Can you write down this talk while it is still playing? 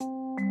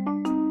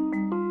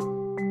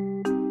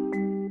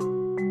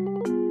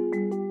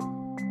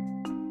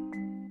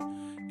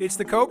It's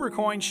the Cobra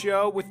Coin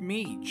Show with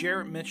me,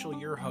 Jarrett Mitchell,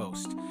 your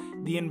host,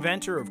 the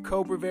inventor of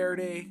Cobra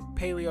Verde,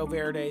 Paleo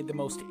Verde, the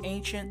most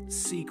ancient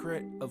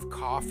secret of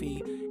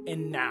coffee,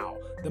 and now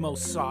the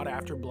most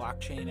sought-after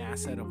blockchain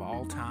asset of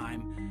all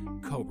time,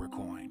 Cobra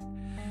Coin.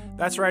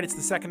 That's right, it's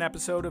the second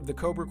episode of the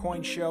Cobra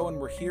Coin Show, and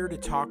we're here to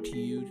talk to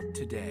you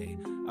today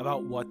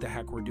about what the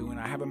heck we're doing.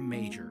 I have a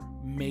major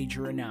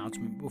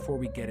announcement before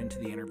we get into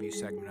the interview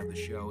segment of the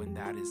show, and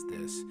that is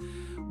this.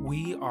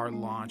 We are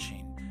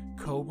launching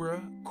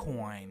Cobra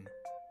Coin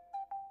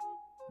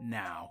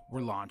now.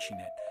 We're launching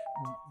it.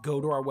 Go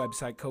to our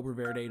website,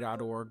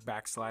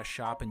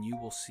 cobraverde.org/shop, and you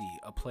will see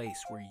a place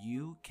where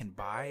you can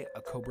buy a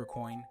Cobra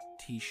Coin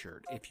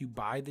t-shirt. If you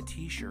buy the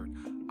t-shirt,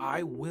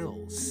 I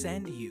will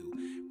send you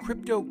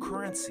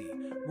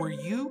cryptocurrency where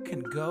you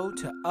can go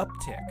to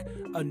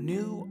Uptick, a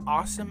new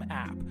awesome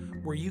app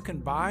where you can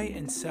buy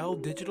and sell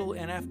digital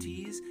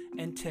NFTs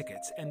and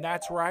tickets. And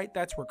that's right,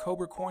 that's where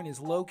Cobra Coin is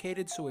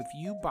located. So if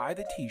you buy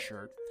the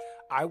t-shirt,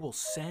 I will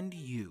send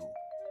you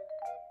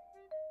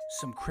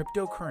some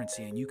cryptocurrency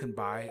and you can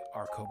buy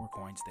our Cobra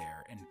Coins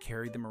there and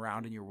carry them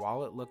around in your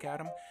wallet, look at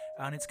them,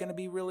 and it's going to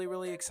be really,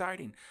 really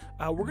exciting.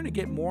 We're going to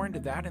get more into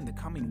that in the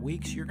coming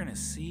weeks. You're going to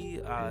see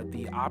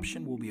the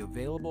option will be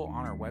available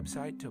on our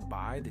website to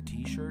buy the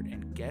t-shirt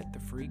and get the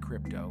free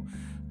crypto.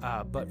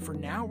 But for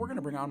now, we're going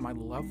to bring on my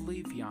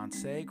lovely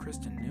fiance,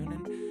 Kristen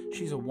Noonan.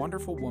 She's a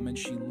wonderful woman.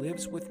 She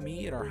lives with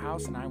me at our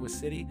house in Iowa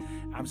City.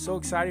 I'm so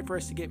excited for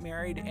us to get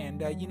married.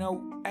 And,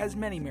 as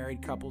many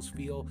married couples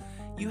feel,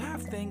 you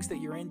have things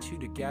that you're into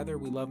together.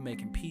 We love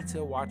making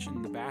pizza,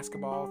 watching the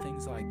basketball,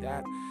 things like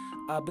that.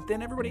 But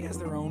then everybody has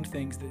their own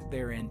things that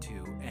they're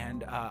into.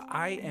 And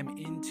I am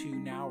into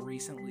now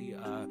recently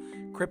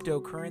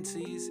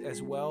cryptocurrencies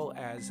as well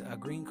as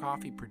green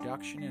coffee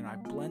production. And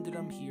I've blended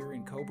them here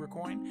in Cobra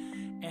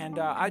Coin. And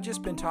I've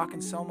just been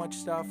talking so much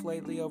stuff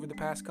lately over the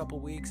past couple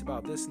weeks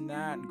about this and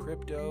that and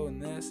crypto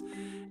and this.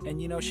 And,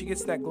 she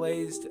gets that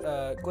glazed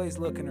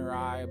look in her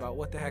eye about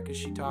what the heck is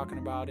she talking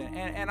about.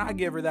 And I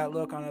give her that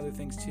look on other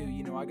things too.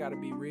 I got to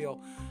be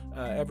real.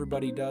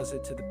 Everybody does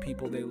it to the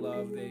people they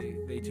love.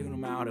 They tune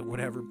them out at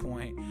whatever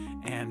point.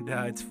 And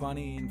it's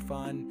funny and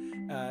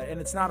fun. And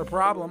it's not a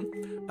problem.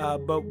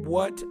 But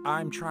what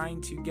I'm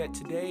trying to get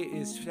today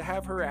is to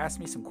have her ask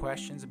me some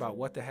questions about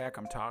what the heck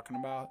I'm talking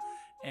about.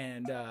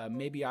 And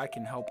maybe I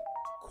can help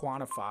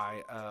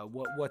quantify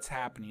what's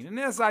happening. And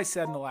as I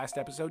said in the last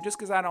episode, just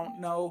because I don't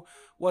know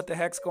what the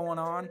heck's going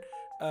on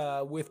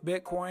with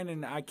Bitcoin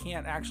and I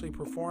can't actually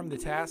perform the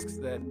tasks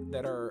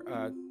that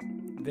are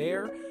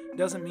there,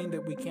 doesn't mean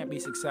that we can't be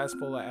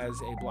successful as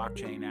a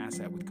blockchain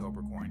asset with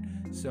Cobra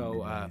Coin.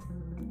 So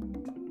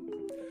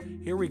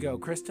here we go.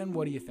 Kristen,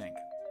 what do you think?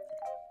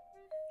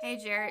 Hey,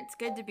 Jarrett. It's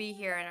good to be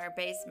here in our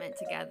basement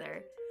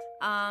together.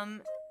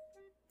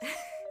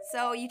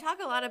 So you talk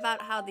a lot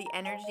about how the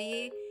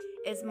energy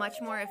is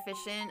much more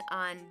efficient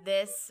on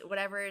this,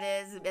 whatever it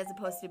is, as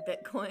opposed to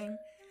Bitcoin.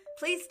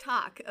 Please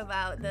talk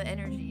about the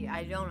energy.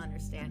 I don't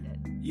understand it.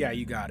 Yeah,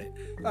 you got it.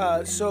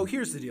 So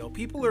here's the deal.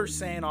 People are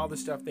saying all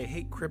this stuff. They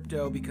hate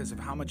crypto because of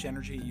how much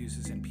energy it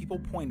uses, and people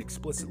point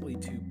explicitly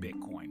to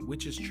Bitcoin,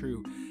 which is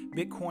true.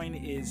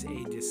 Bitcoin is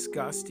a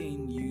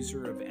disgusting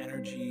user of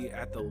energy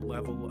at the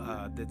level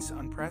that's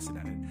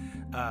unprecedented.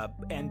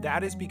 And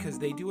that is because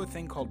they do a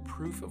thing called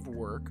proof of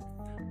work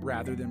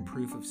rather than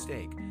proof of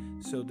stake.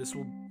 So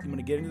I'm going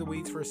to get into the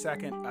weeds for a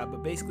second,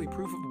 but basically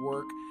proof of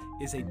work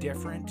is a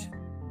different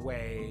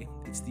way.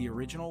 It's the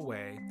original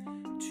way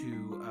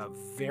to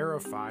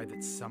verify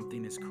that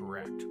something is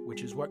correct,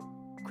 which is what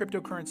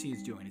cryptocurrency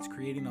is doing. It's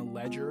creating a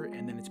ledger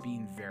and then it's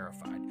being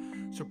verified.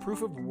 So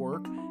proof of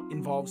work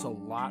involves a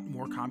lot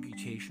more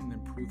computation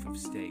than proof of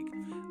stake.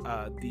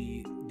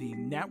 The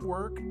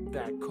network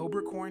that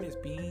Cobra Coin is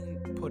being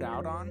put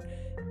out on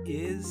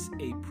is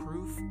a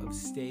proof of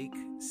stake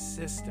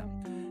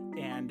system,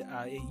 and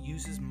it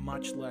uses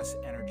much less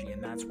energy,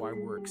 and that's why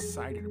we're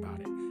excited about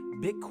it.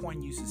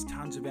 Bitcoin uses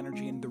tons of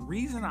energy, and the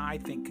reason I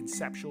think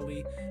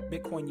conceptually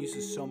Bitcoin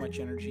uses so much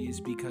energy is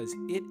because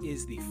it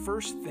is the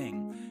first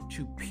thing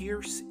to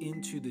pierce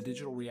into the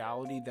digital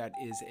reality that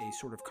is a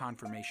sort of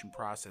confirmation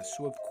process.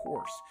 So of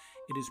course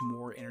it is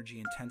more energy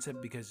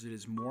intensive because it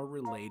is more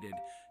related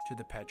to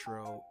the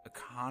petro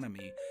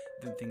economy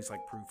than things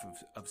like proof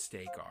of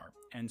stake are.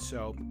 And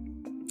so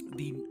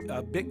the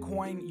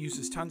Bitcoin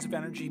uses tons of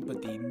energy,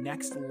 but the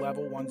next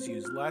level ones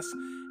use less.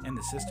 And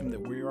the system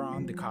that we're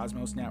on, the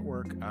Cosmos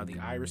network, the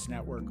Iris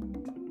network,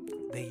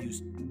 they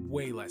use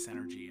way less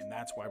energy, and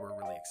that's why we're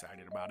really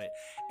excited about it.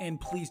 And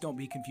please don't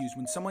be confused.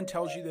 When someone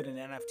tells you that an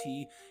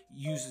NFT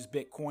uses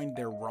Bitcoin,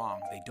 they're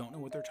wrong. They don't know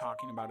what they're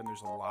talking about, and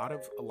there's a lot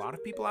of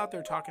people out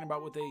there talking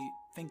about what they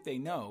think they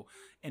know.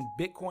 And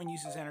Bitcoin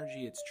uses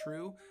energy, it's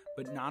true,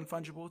 but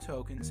non-fungible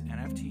tokens,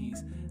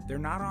 NFTs, they're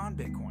not on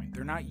Bitcoin.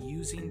 They're not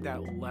using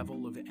that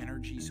level of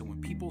energy. So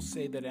when people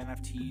say that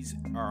NFTs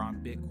are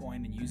on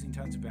Bitcoin and using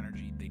tons of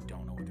energy, they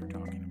don't know what they're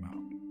talking about.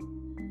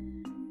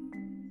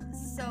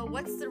 So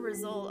what's the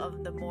result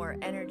of the more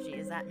energy?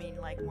 Does that mean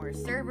like more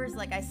servers?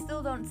 Like I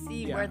still don't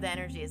see where the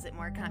energy is. It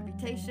more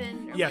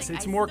computation? Or Yes, like,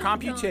 it's I more still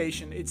don't-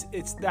 computation.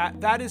 It's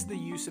that is the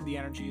use of the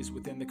energy is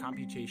within the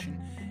computation,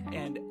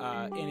 and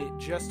it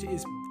just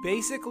is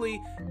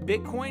basically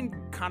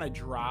Bitcoin kind of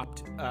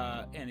dropped,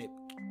 and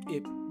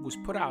it was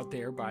put out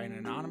there by an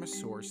anonymous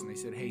source, and they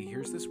said, hey,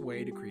 here's this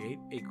way to create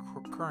a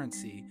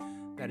currency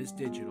that is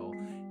digital.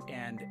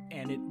 And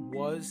it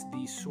was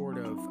the sort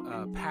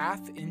of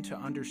path into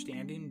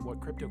understanding what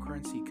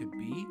cryptocurrency could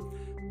be,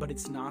 but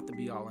it's not the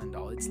be-all,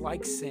 end-all. It's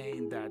like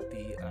saying that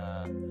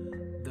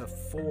the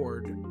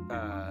Ford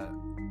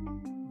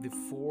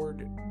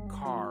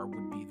car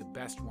would be the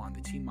best one.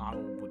 The T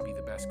model would be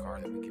the best car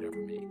that we could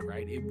ever make,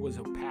 right? It was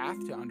a path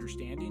to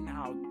understanding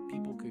how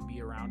people could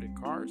be around in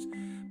cars,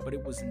 but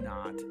it was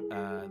not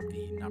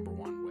the number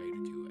one way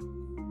to do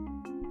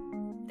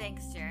it.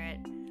 Thanks, Jarrett.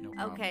 No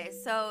problem. Okay,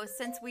 so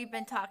since we've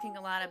been talking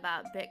a lot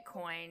about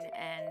Bitcoin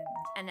and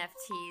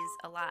NFTs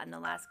a lot in the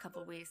last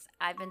couple of weeks,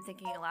 I've been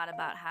thinking a lot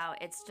about how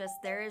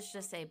there is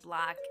just a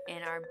block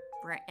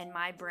in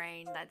my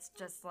brain that's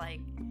just like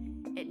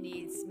it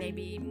needs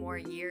maybe more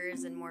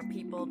years and more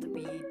people to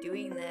be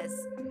doing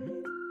this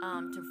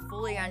to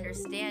fully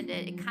understand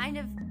it. It kind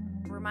of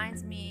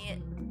reminds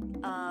me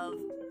of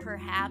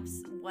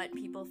perhaps what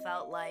people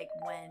felt like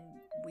when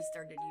we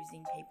started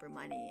using paper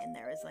money and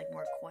there was like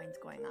more coins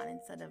going on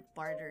instead of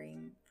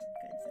bartering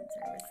goods and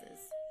services.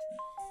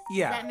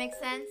 Yeah. Does that make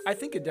sense? I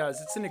think it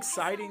does. It's an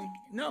exciting.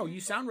 No, you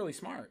sound really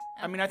smart.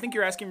 I mean, I think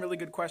you're asking really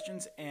good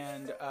questions,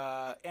 and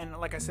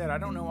like I said, I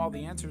don't know all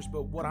the answers,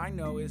 but what I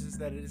know is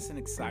that it is an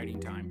exciting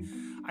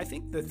time. I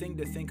think the thing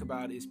to think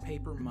about is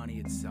paper money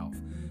itself.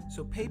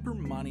 So paper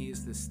money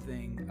is this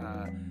thing.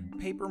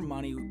 Paper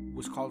money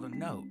was called a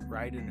note,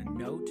 right? And a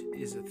note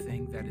is a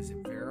thing that is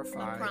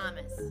verified.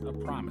 A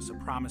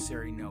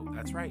promissory note.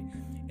 That's right.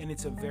 And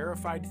it's a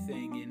verified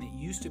thing, and it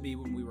used to be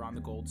when we were on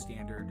the gold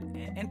standard.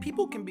 And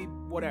people can be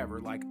whatever.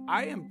 Like,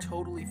 I am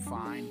totally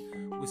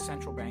fine with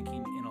central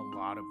banking in a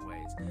lot of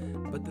ways.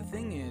 But the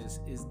thing is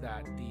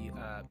that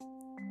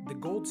the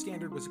gold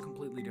standard was a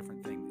completely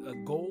different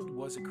thing. Gold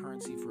was a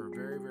currency for a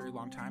very, very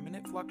long time, and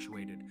it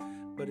fluctuated.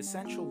 But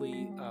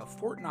essentially,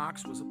 Fort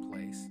Knox was a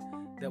place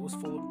that was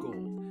full of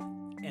gold,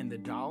 and the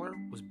dollar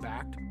was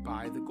backed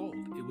by the gold.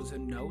 It was a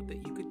note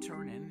that you could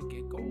turn in and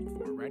get gold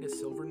for, right? A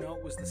silver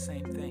note was the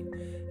same thing,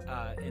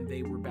 and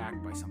they were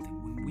backed by something.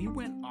 When we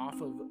went off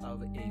of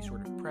a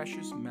sort of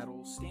precious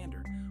metal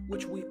standard,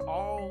 which we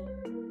all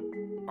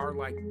are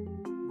like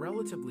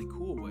relatively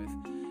cool with,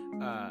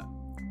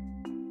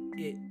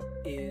 it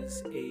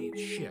is a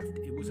shift.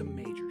 It was a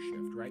major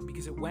shift, right?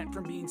 Because it went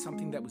from being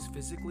something that was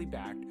physically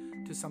backed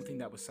to something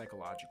that was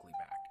psychologically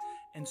backed.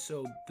 And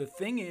so the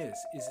thing is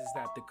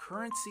that the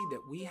currency that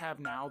we have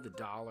now, the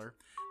dollar,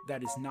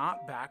 that is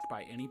not backed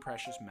by any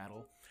precious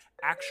metal,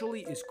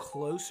 actually is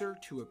closer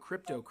to a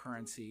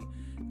cryptocurrency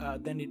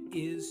than it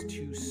is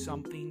to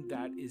something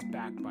that is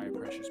backed by a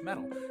precious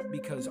metal,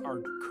 because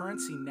our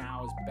currency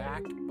now is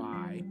backed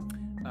by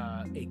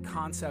a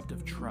concept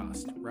of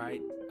trust,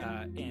 right?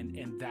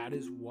 And that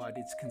is what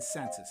it's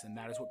consensus, and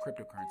that is what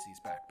cryptocurrency is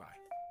backed by.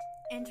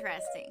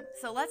 Interesting.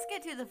 So let's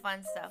get to the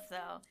fun stuff,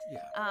 though.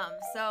 Yeah.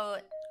 So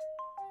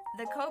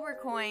the Cobra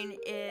coin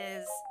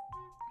is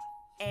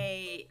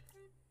a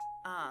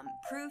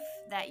proof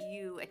that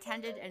you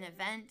attended an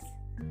event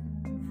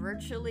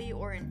virtually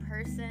or in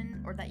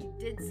person, or that you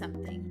did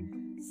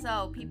something.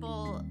 So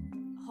people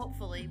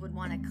hopefully would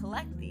want to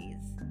collect these.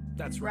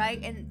 That's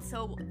right. And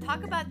so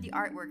talk about the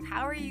artwork.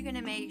 How are you going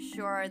to make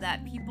sure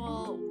that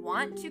people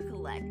want to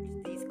collect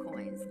these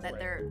coins, that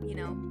they're,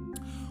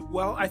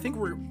 Well, I think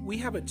we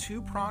have a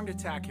two-pronged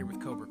attack here with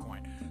Cobra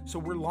Coin. So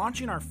we're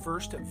launching our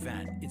first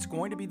event. It's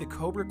going to be the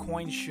Cobra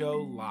Coin Show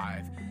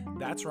Live.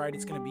 That's right.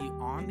 It's going to be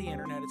on the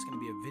internet. It's going to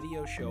be a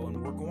video show,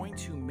 and we're going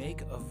to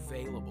make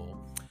available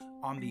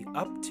on the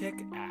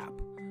Uptick app,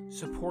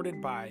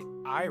 supported by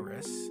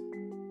Iris,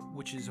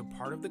 which is a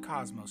part of the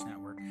Cosmos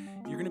Network.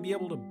 You're going to be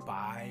able to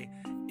buy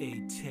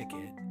a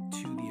ticket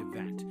to the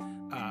event.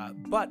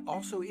 But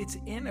also, it's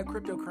in a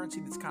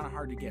cryptocurrency that's kind of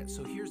hard to get.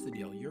 So here's the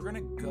deal. You're going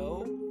to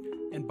go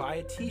and buy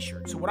a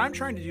t-shirt. So what I'm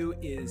trying to do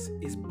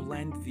is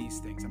blend these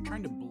things. I'm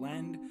trying to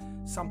blend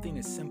something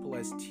as simple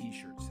as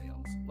t-shirt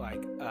sales,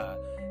 like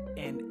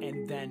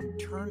and then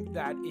turn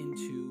that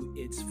into,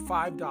 it's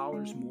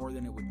 $5 more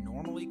than it would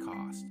normally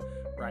cost,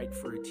 right,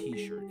 for a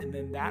t-shirt. And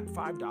then that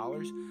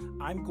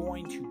 $5, I'm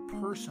going to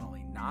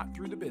personally, not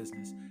through the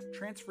business,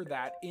 transfer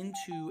that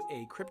into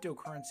a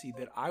cryptocurrency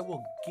that I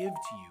will give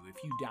to you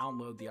if you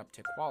download the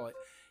Uptick wallet,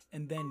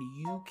 and then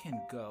you can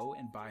go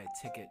and buy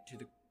a ticket to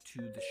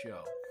the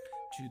show,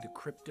 to the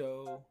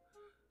Crypto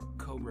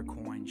Cobra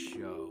Coin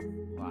Show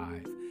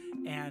Live.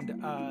 And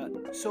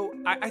so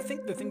I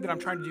think the thing that I'm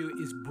trying to do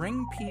is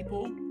bring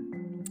people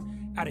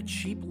at a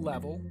cheap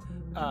level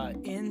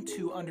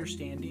into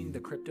understanding the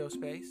crypto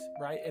space,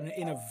 right? And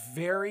in a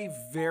very,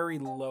 very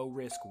low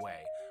risk way,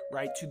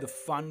 right? To the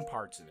fun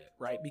parts of it,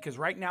 right? Because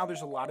right now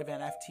there's a lot of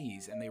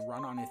NFTs and they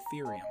run on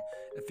Ethereum.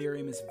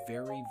 Ethereum is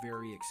very,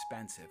 very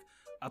expensive.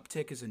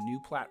 Uptick is a new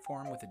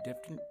platform with a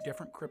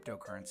different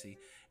cryptocurrency,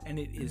 and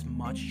it is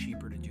much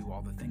cheaper to do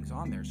all the things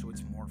on there, so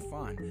it's more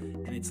fun,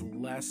 and it's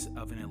less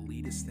of an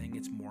elitist thing.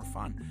 It's more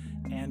fun,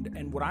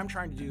 and what I'm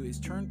trying to do is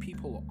turn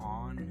people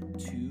on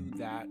to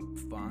that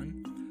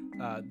fun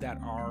that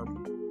are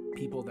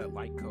people that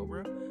like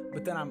Cobra,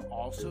 but then I'm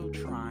also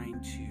trying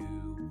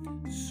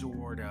to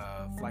sort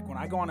of, like when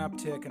I go on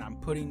Uptick and I'm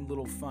putting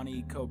little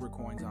funny Cobra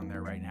coins on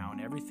there right now, and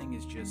everything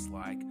is just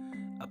like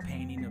a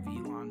painting of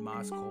Elon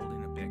Musk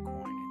holding a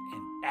Bitcoin,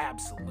 and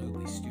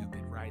absolutely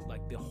stupid, right?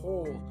 Like the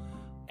whole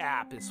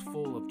app is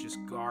full of just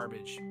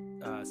garbage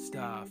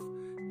stuff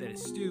that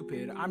is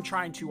stupid. I'm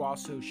trying to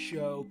also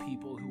show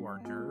people who are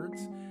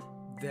nerds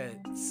that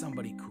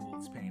somebody cool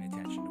is paying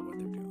attention to what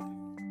they're doing.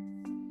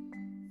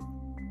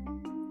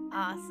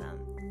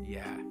 Awesome.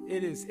 Yeah,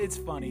 it is. It's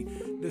funny.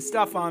 The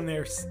stuff on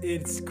there,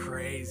 it's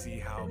crazy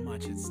how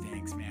much it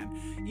stinks,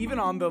 man. Even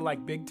on the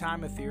like big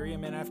time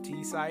Ethereum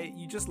NFT site,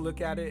 you just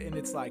look at it and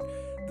it's like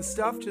the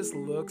stuff just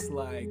looks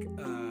like,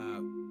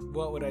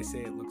 what would I say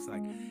it looks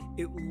like?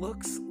 It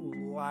looks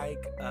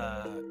like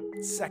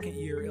second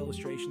year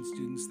illustration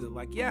students that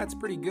like, yeah, it's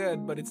pretty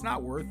good, but it's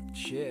not worth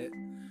shit.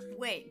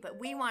 Wait, but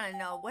we want to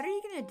know, what are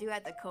you going to do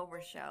at the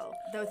Cobra show?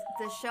 The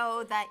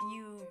show that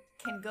you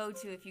can go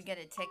to if you get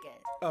a ticket.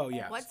 Oh,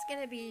 yeah. What's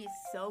going to be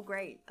so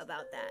great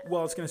about that?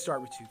 Well, it's going to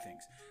start with two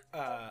things.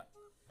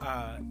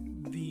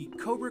 The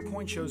Cobra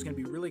Coin show is going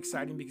to be really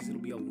exciting because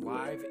it'll be a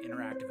live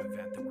interactive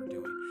event that we're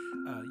doing.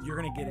 You're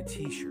going to get a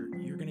t-shirt.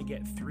 You're going to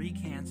get 3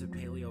 cans of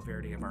Paleo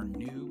Verde, of our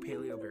new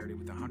Paleo Verde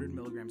with 100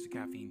 milligrams of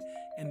caffeine.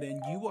 And then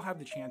you will have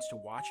the chance to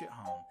watch at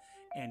home.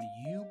 And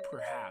you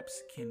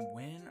perhaps can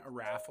win a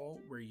raffle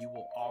where you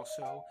will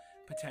also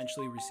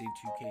potentially receive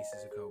 2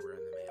 cases of Cobra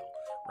in the mail,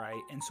 right?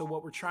 And so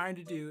what we're trying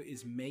to do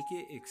is make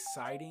it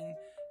exciting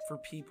for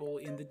people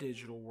in the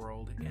digital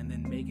world and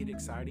then make it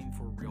exciting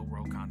for real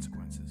world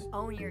consequences.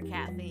 Own your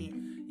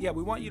caffeine. Yeah,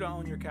 we want you to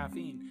own your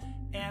caffeine.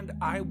 And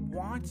I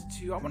want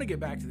to get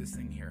back to this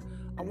thing here.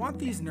 I want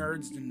these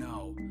nerds to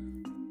know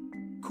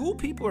cool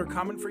people are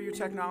coming for your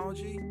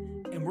technology,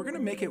 and we're going to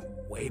make it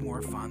way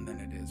more fun than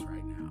it is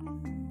right now.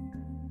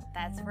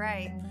 That's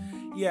right.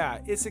 Yeah,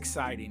 it's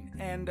exciting,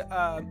 and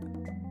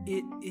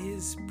it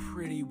is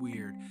pretty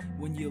weird.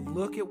 When you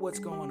look at what's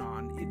going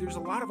on, there's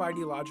a lot of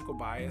ideological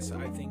bias,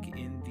 I think,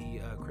 in the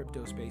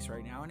crypto space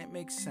right now, and it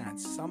makes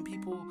sense. Some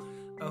people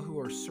who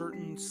are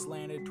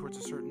slanted towards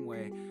a certain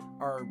way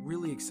are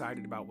really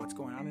excited about what's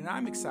going on, and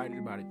I'm excited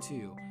about it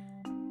too.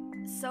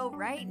 So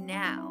right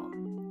now,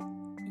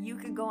 you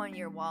could go on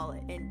your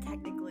wallet and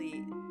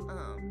technically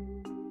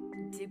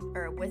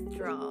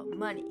withdraw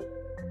money.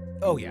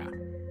 Oh, yeah.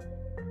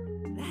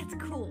 That's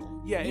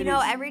cool. Yeah, you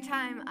know, every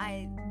time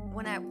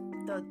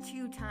the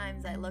 2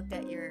 times I looked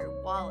at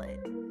your wallet,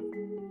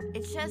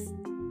 it just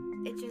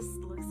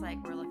looks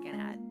like we're looking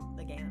at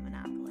the game of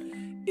Monopoly.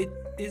 It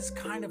is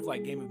kind of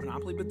like Game of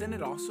Monopoly, but then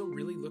it also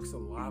really looks a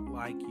lot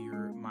like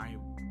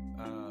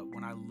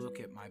when I look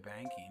at my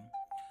banking,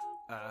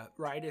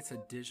 right? It's a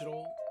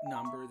digital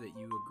number that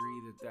you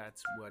agree that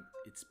that's what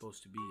it's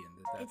supposed to be,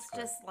 and that's it's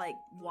just like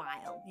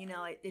wild, you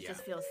know. It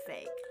just feels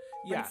fake.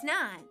 But yeah, it's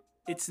not.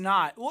 It's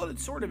not. Well, it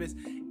sort of is.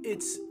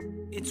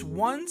 It's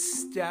one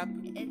step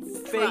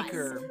It's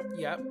faker. trust.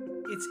 Yep.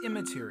 It's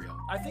immaterial.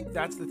 I think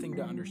that's the thing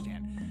to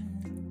understand.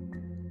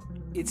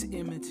 It's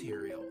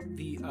immaterial.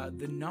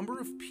 The number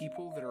of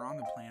people that are on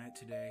the planet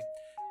today,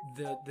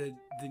 the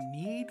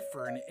need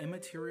for an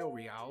immaterial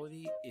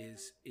reality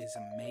is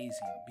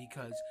amazing,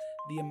 because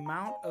the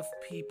amount of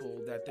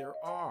people that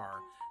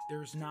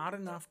there's not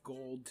enough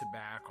gold to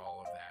back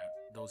all of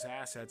those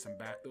assets and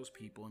back those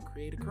people and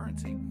create a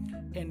currency.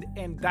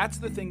 And that's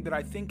the thing that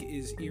I think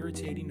is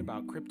irritating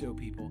about crypto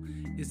people,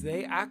 is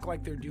they act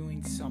like they're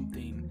doing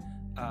something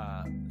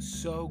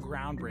so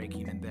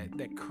groundbreaking, and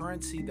that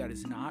currency that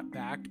is not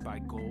backed by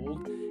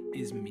gold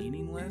is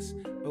meaningless.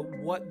 But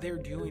what they're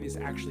doing is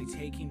actually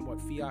taking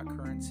what fiat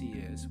currency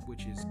is,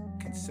 which is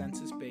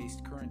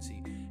consensus-based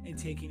currency, and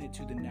taking it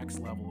to the next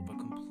level of a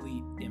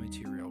complete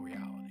immaterial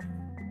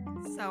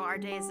reality. So our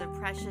days of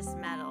precious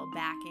metal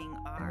backing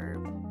our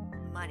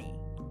money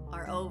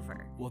are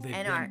over. Well, they've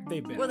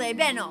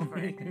been over.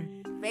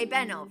 They've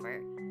been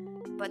over.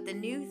 But the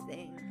new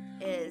thing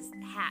is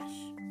hash.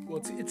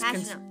 Well, it's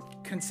hash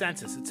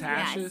consensus. It's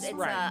hashes. Yes, it's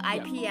right.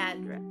 IP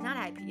address. Not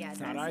IP address. It's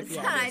not IP it's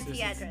address. not IP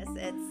address.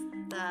 It's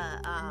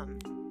the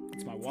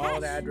It's my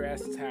wallet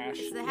address. It's hash.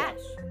 It's the hash.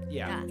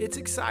 Yeah. It's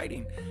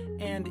exciting,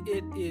 and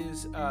it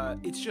is.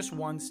 It's just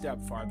one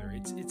step farther.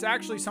 It's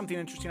actually something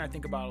interesting I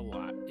think about a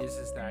lot.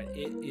 Is that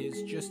it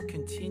is just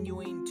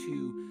continuing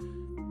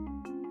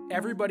to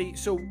everybody.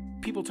 So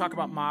people talk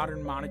about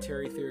modern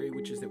monetary theory,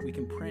 which is that we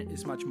can print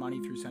as much money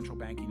through central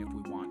banking if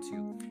we want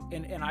to,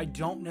 and I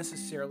don't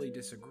necessarily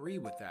disagree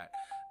with that.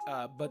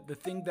 But the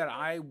thing that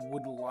I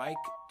would like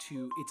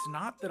to, it's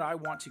not that I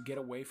want to get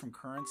away from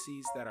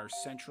currencies that are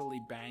centrally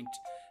banked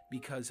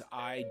because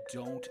I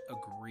don't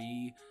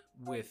agree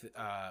with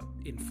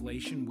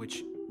inflation,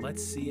 which,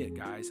 let's see it,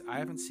 guys. I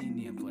haven't seen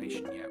the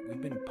inflation yet.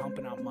 We've been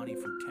pumping out money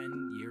for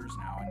 10 years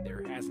now, and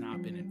there has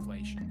not been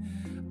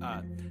inflation.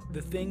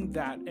 The thing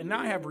that, and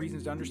I have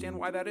reasons to understand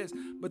why that is,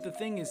 but the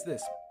thing is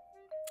this,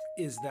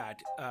 is that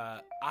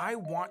I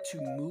want to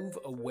move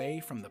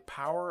away from the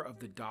power of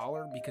the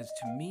dollar, because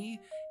to me,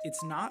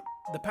 it's not,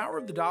 the power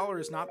of the dollar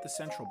is not the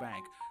central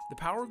bank. The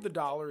power of the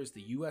dollar is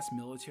the U.S.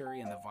 military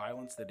and the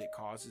violence that it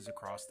causes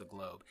across the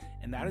globe.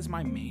 And that is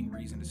my main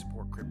reason to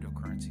support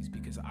cryptocurrencies,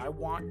 because I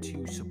want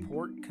to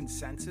support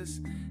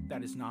consensus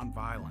that is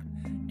nonviolent.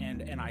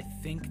 And I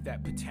think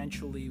that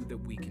potentially that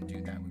we can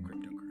do that with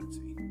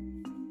cryptocurrency.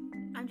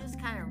 I'm just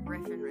kind of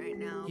riffing right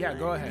now. Yeah,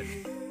 go ahead.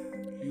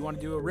 You want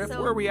to do a riff?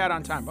 Where are we at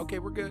on time? Okay,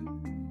 we're good.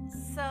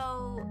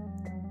 So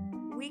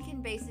we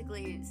can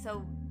basically,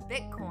 so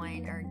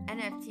Bitcoin or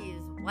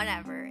NFTs,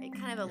 whatever, it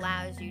kind of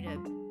allows you to,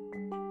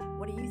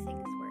 what do you think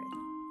it's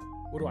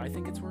worth? What do I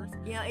think it's worth?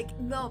 You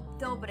know,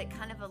 no, but it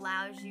kind of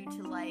allows you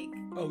to like,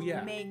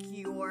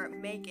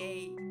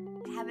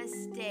 have a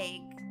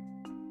stake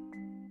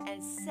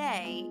and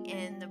say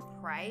in the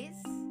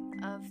price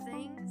of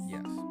things.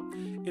 Yes.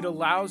 It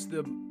allows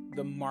the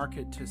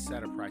market to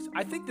set a price.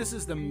 I think this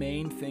is the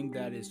main thing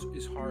that is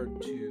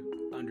hard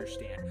to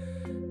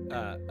understand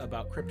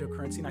about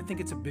cryptocurrency, and I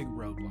think it's a big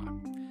roadblock.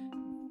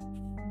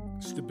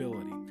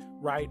 Stability,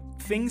 right?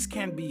 Things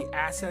can be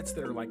assets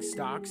that are like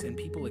stocks, and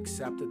people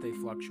accept that they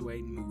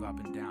fluctuate and move up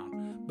and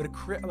down. But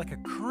a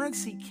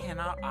currency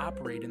cannot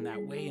operate in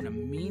that way, in a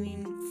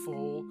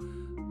meaningful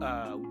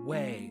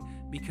way,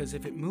 because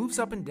if it moves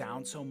up and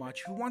down so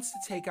much, who wants to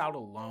take out a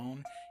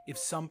loan if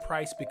some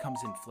price becomes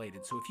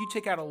inflated? So if you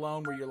take out a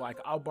loan where you're like,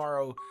 I'll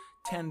borrow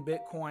 10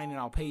 Bitcoin and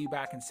I'll pay you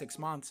back in 6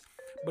 months,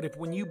 but if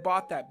when you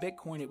bought that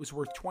Bitcoin, it was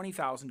worth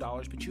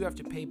 $20,000, but you have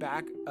to pay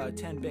back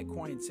 10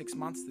 Bitcoin in 6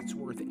 months that's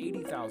worth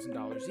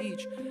 $80,000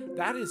 each,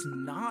 that is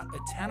not a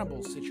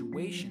tenable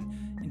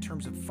situation in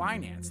terms of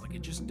finance. Like,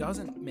 it just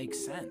doesn't make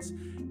sense.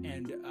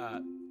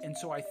 And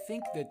so I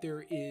think that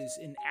there is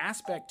an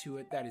aspect to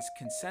it that is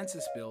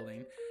consensus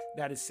building,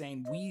 that is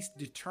saying we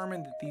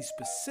determine that these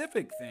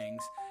specific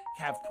things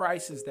have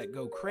prices that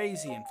go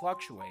crazy and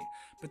fluctuate,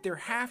 but there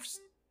has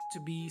to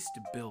be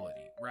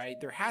stability,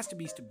 right? There has to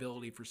be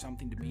stability for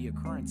something to be a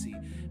currency,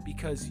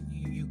 because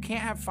you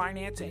can't have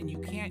finance, and you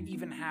can't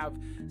even have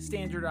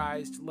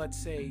standardized, let's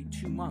say,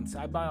 2 months.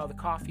 I buy all the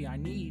coffee I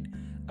need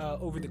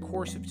over the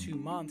course of 2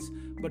 months,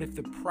 but if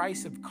the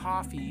price of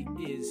coffee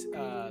is,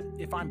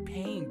 if I'm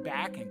paying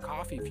back in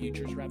coffee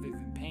futures rather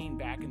than paying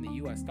back in the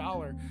US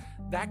dollar,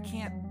 that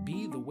can't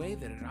be the way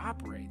that it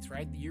operates,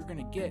 right? People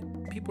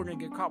are going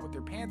to get caught with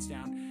their pants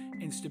down,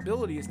 and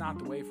stability is not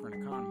the way for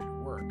an economy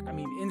to work. I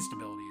mean,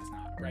 instability is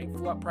not,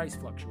 right? Price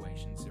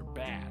fluctuations, they're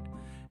bad.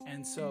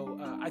 And so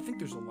I think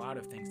there's a lot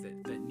of things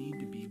that need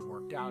to be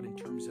worked out in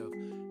terms of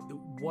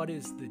what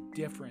is the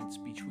difference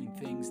between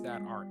things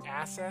that are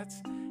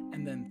assets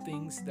and then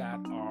things that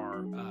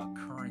are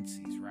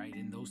currencies, right?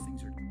 And those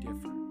things are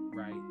different,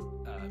 right?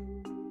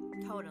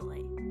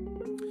 Totally.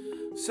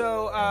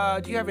 So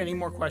do you have any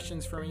more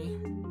questions for me?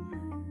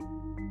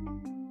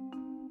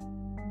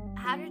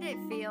 How did it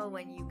feel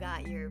when you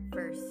got your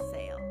first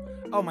sale?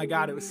 Oh my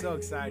God, it was so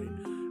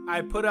exciting.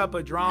 I put up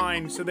a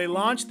drawing. So they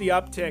launched the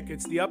Uptick.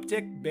 It's the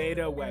Uptick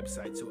beta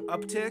website. So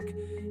Uptick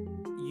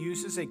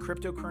uses a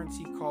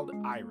cryptocurrency called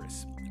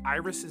Iris.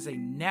 Iris is a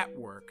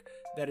network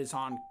that is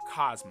on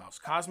Cosmos.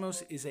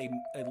 Cosmos is a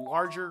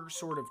larger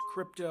sort of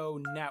crypto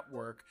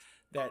network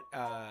that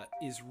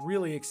is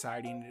really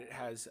exciting. It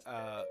has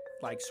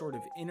like sort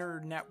of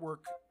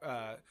inter-network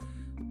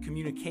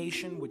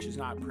communication, which is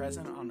not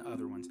present on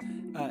other ones.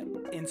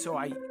 And so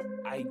I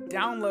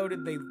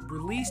downloaded, they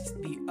released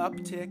the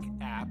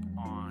Uptick app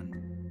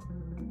on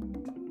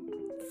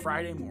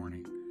Friday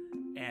morning.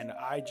 And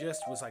I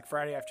just was like,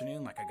 Friday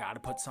afternoon, like, I got to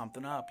put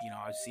something up. You know,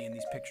 I was seeing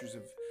these pictures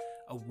of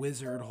a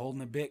wizard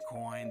holding a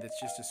Bitcoin that's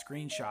just a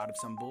screenshot of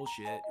some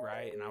bullshit,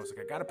 right? And I was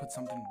like, I got to put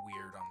something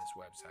weird on this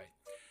website.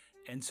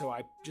 And so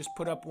I just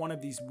put up one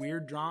of these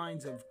weird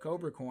drawings of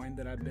Cobra Coin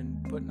that I've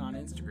been putting on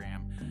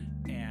Instagram,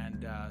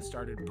 and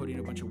started putting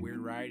a bunch of weird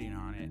writing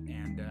on it.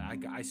 And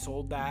I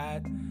sold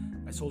that.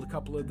 I sold a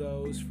couple of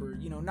those for,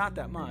 you know, not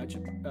that much,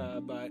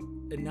 but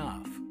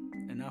enough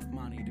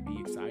money to be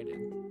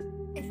excited.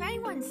 If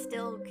anyone's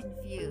still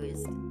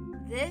confused,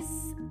 this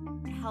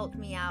helped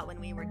me out when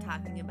we were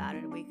talking about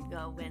it a week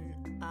ago, when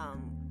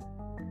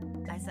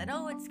I said,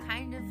 oh, it's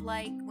kind of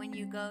like when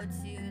you go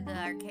to the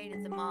arcade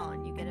at the mall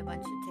and you get a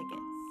bunch of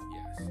tickets.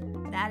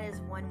 Yes. That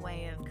is one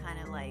way of kind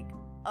of like,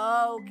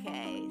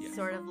 okay, Yes.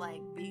 sort of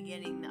like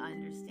beginning the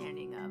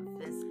understanding of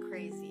this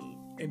crazy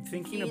And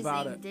thinking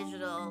about it.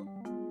 digital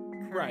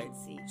Right.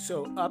 currency.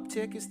 So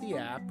Uptick is the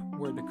app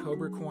where the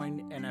Cobra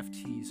Coin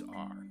NFTs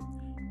are.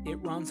 It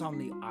runs on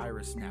the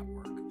Iris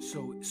network.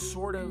 So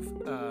sort of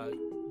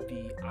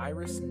the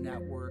Iris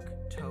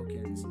network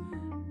tokens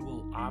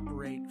will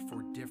operate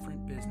for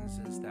different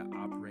businesses that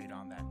operate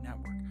on that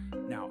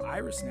network. Now,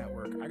 Iris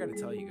Network, I got to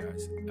tell you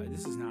guys,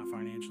 this is not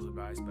financial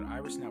advice, but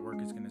Iris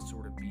Network is going to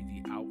sort of be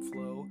the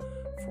outflow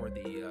for the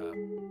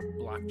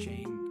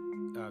blockchain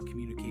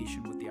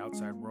communication with the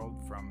outside world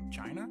from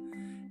China.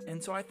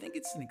 And so I think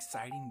it's an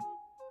exciting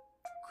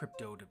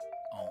crypto to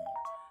own.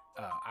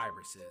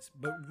 Iris is.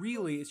 But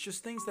really, it's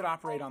just things that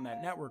operate on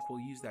that network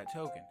will use that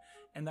token.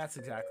 And that's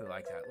exactly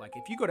like that. Like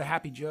if you go to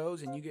Happy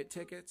Joe's and you get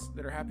tickets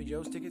that are Happy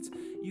Joe's tickets,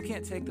 you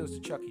can't take those to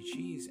Chuck E.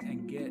 Cheese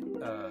and get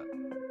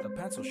a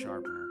pencil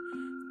sharpener.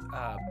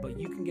 But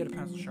you can get a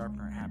pencil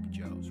sharpener at Happy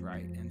Joe's,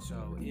 right? And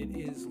so it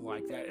is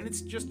like that. And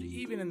it's just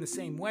even in the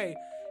same way,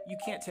 you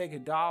can't take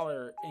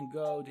 $1 and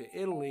go to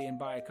Italy and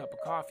buy a cup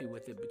of coffee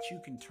with it, but you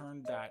can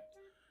turn that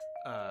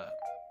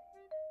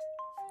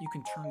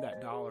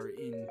dollar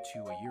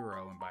into a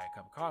euro and buy a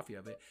cup of coffee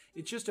of it.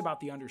 It's just about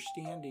the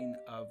understanding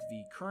of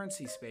the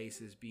currency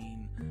space as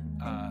being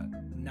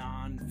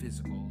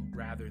non-physical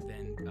rather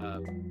than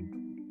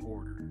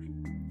ordered.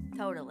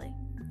 Totally.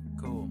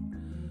 Cool.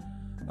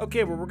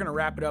 Okay, well, we're going to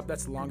wrap it up.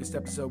 That's the longest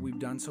episode we've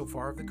done so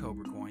far of the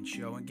Cobra Coin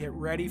Show. And get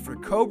ready for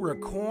Cobra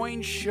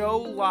Coin Show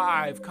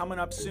Live. Coming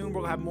up soon,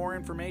 we'll have more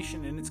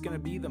information, and it's going to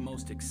be the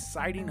most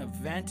exciting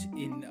event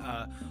in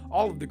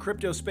all of the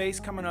crypto space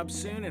coming up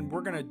soon. And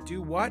we're going to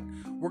do what?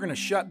 We're going to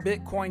shut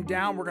Bitcoin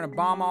down. We're going to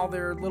bomb all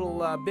their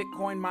little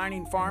Bitcoin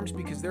mining farms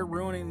because they're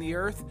ruining the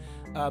earth.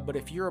 But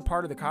if you're a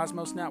part of the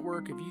Cosmos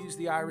Network, if you use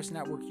the Iris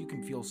Network, you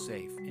can feel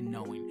safe in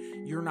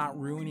knowing you're not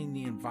ruining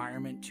the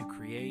environment to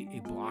create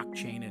a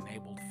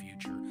blockchain-enabled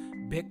future.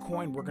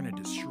 Bitcoin, we're going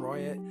to destroy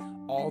it.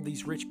 All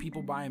these rich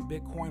people buying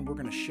Bitcoin, we're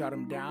going to shut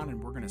them down,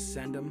 and we're going to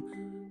send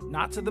them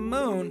not to the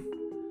moon,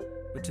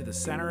 but to the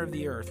center of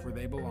the earth where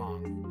they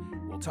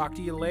belong. We'll talk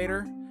to you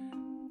later.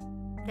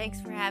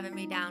 Thanks for having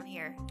me down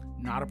here.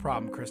 Not a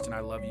problem, Kristen. I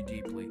love you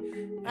deeply.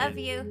 Love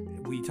you.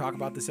 We talk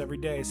about this every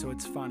day, so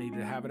it's funny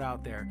to have it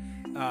out there.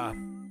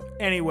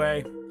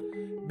 Anyway,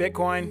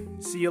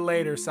 Bitcoin, see you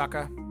later,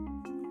 sucker.